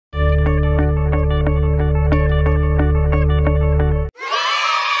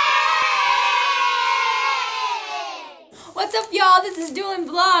y'all, this is Dueling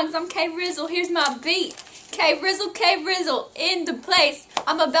Vlogs. I'm K Rizzle. Here's my beat. K Rizzle in the place.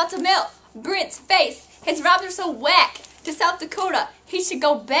 I'm about to melt Brent's face. His rhymes are so whack. To South Dakota, he should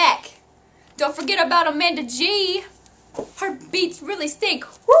go back. Don't forget about Amanda G. Her beats really stink.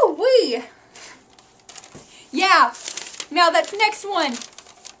 Woo wee. Yeah. Now that's next one.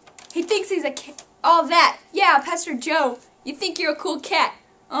 He thinks he's a all that. Yeah, Pastor Joe. You think you're a cool cat.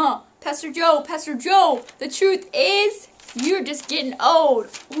 Pastor Joe. The truth is, you're just getting old.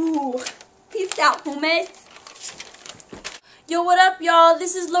 Ooh. Peace out, homies. Yo, what up, y'all?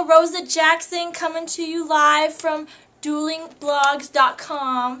 This is La Rosa Jackson coming to you live from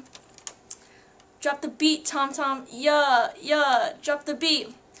duelingblogs.com. Drop the beat, Tom Tom. Yeah, drop the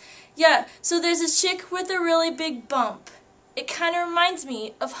beat. Yeah, so there's this chick with a really big bump. It kind of reminds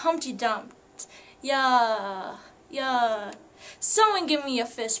me of Humpty Dumpty. Yeah. Someone give me a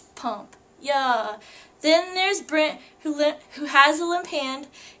fist pump. Yeah. Then there's Brent who has a limp hand.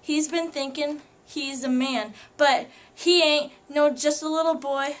 He's been thinking he's a man, but he ain't. No, just a little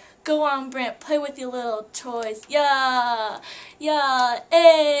boy. Go on, Brent, play with your little toys. Yeah.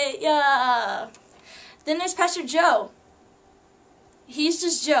 Then there's Pastor Joe. He's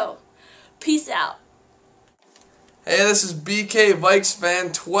just Joe. Peace out. Hey, this is BK Vikes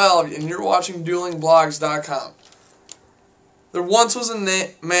Fan 12, and you're watching duelingblogs.com. There once was a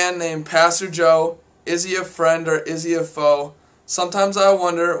man named Pastor Joe. Is he a friend or is he a foe? Sometimes I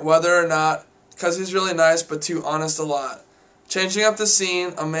wonder whether or not, because he's really nice but too honest a lot. Changing up the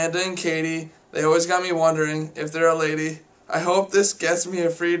scene, Amanda and Katie, they always got me wondering if they're a lady. I hope this gets me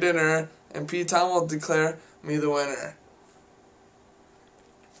a free dinner, and P-Town will declare me the winner.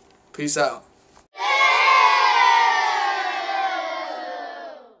 Peace out.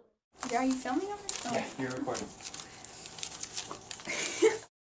 Are you filming over? Yeah, you're recording.